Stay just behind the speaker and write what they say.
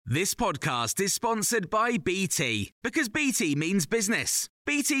This podcast is sponsored by BT, because BT means business.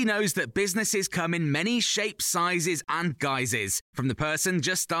 BT knows that businesses come in many shapes, sizes and guises, from the person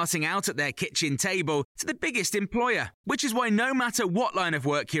just starting out at their kitchen table to the biggest employer, which is why no matter what line of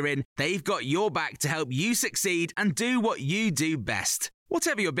work you're in, they've got your back to help you succeed and do what you do best.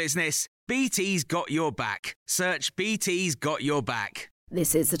 Whatever your business, BT's got your back. Search BT's got your back.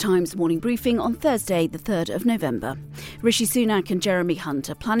 This is the Times morning briefing on Thursday, the 3rd of November. Rishi Sunak and Jeremy Hunt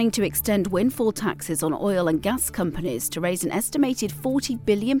are planning to extend windfall taxes on oil and gas companies to raise an estimated £40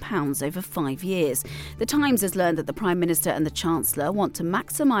 billion over 5 years. The Times has learned that the Prime Minister and the Chancellor want to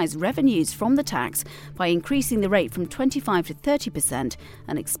maximise revenues from the tax by increasing the rate from 25% to 30%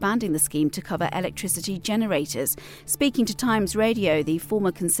 and expanding the scheme to cover electricity generators. Speaking to Times Radio, the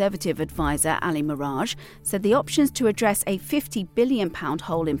former Conservative advisor Ali Miraj said the options to address a £50 billion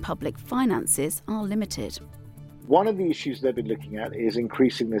hole in public finances are limited. One of the issues they've been looking at is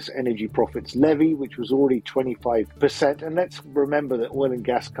increasing this energy profits levy, which was already 25%. And let's remember that oil and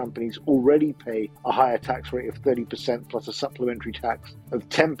gas companies already pay a higher tax rate of 30% plus a supplementary tax of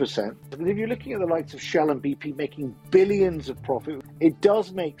 10%. But if you're looking at the likes of Shell and BP making billions of profit, it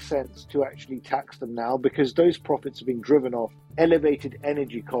does make sense to actually tax them now because those profits are being driven off elevated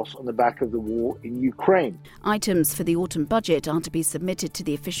energy costs on the back of the war in Ukraine. Items for the autumn budget are to be submitted to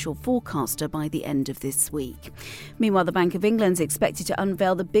the official forecaster by the end of this week. Meanwhile, the Bank of England is expected to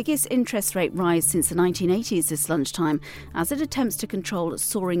unveil the biggest interest rate rise since the 1980s this lunchtime as it attempts to control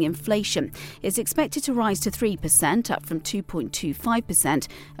soaring inflation. It's expected to rise to 3%, up from 2.25%,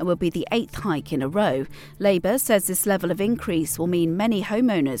 and will be the 8th hike in a row. Labour says this level of increase will mean many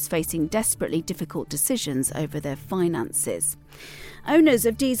homeowners facing desperately difficult decisions over their finances. Owners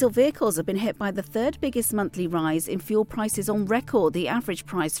of diesel vehicles have been hit by the third biggest monthly rise in fuel prices on record. The average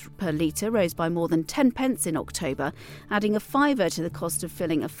price per litre rose by more than 10 pence in October, adding a fiver to the cost of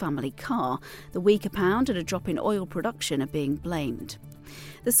filling a family car. The weaker pound and a drop in oil production are being blamed.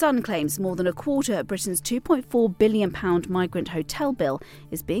 The Sun claims more than a quarter of Britain's £2.4 billion migrant hotel bill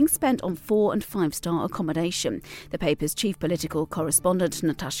is being spent on 4- and 5-star accommodation. The paper's chief political correspondent,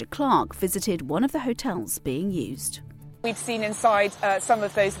 Natasha Clark, visited one of the hotels being used. We've seen inside some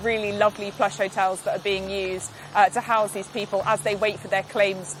of those really lovely plush hotels that are being used to house these people as they wait for their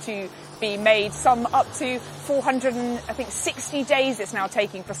claims to be made. Some up to 460 days it's now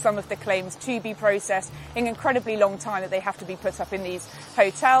taking for some of the claims to be processed. An incredibly long time that they have to be put up in these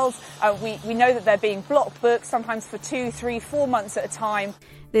hotels. We know that they're being block booked, sometimes for 2, 3, 4 months at a time.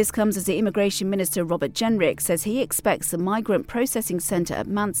 This comes as the Immigration Minister Robert Jenrick says he expects the migrant processing centre at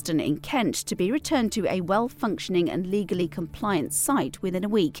Manston in Kent to be returned to a well-functioning and legally compliant site within a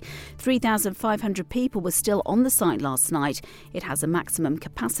week. 3,500 people were still on the site last night. It has a maximum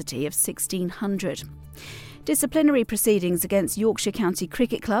capacity of 1,600. Disciplinary proceedings against Yorkshire County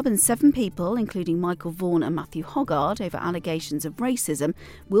Cricket Club and 7 people, including Michael Vaughan and Matthew Hoggard, over allegations of racism,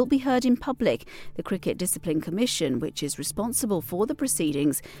 will be heard in public. The Cricket Discipline Commission, which is responsible for the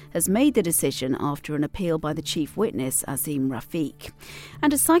proceedings, has made the decision after an appeal by the chief witness, Azim Rafiq.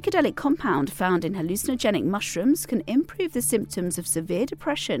 And a psychedelic compound found in hallucinogenic mushrooms can improve the symptoms of severe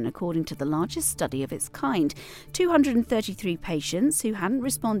depression, according to the largest study of its kind. 233 patients who hadn't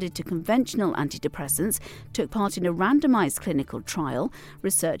responded to conventional antidepressants took part in a randomised clinical trial.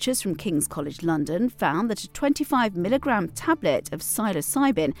 Researchers from King's College London found that a 25 milligram tablet of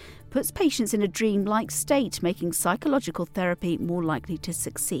psilocybin puts patients in a dream-like state, making psychological therapy more likely to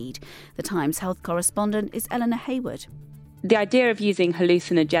succeed. The Times health correspondent is Eleanor Hayward. The idea of using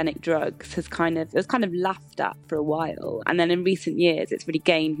hallucinogenic drugs was kind of laughed at for a while, and then in recent years it's really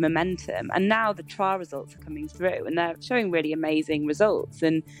gained momentum, and now the trial results are coming through and they're showing really amazing results.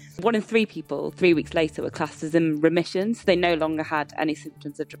 And 1 in 3 people 3 weeks later were classed as in remission, so they no longer had any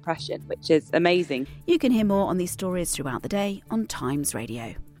symptoms of depression, which is amazing. You can hear more on these stories throughout the day on Times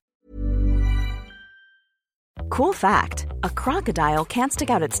Radio. Cool fact, a crocodile can't stick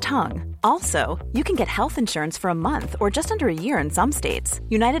out its tongue. Also, you can get health insurance for a month or just under a year in some states.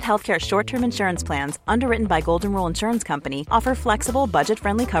 United Healthcare short-term insurance plans, underwritten by Golden Rule Insurance Company, offer flexible,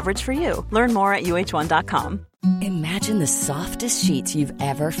 budget-friendly coverage for you. Learn more at uh1.com. Imagine the softest sheets you've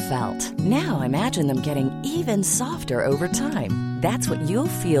ever felt. Now imagine them getting even softer over time. That's what you'll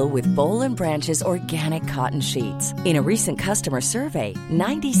feel with Boll & Branch's organic cotton sheets. In a recent customer survey,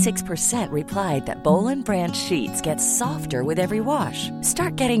 96% replied that Boll & Branch sheets get softer with every wash.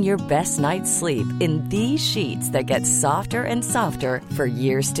 Start getting your best night's sleep in these sheets that get softer and softer for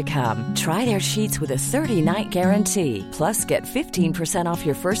years to come. Try their sheets with a 30-night guarantee. Plus, get 15% off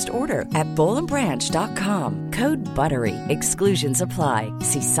your first order at bollandbranch.com. Code BUTTERY. Exclusions apply.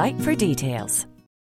 See site for details.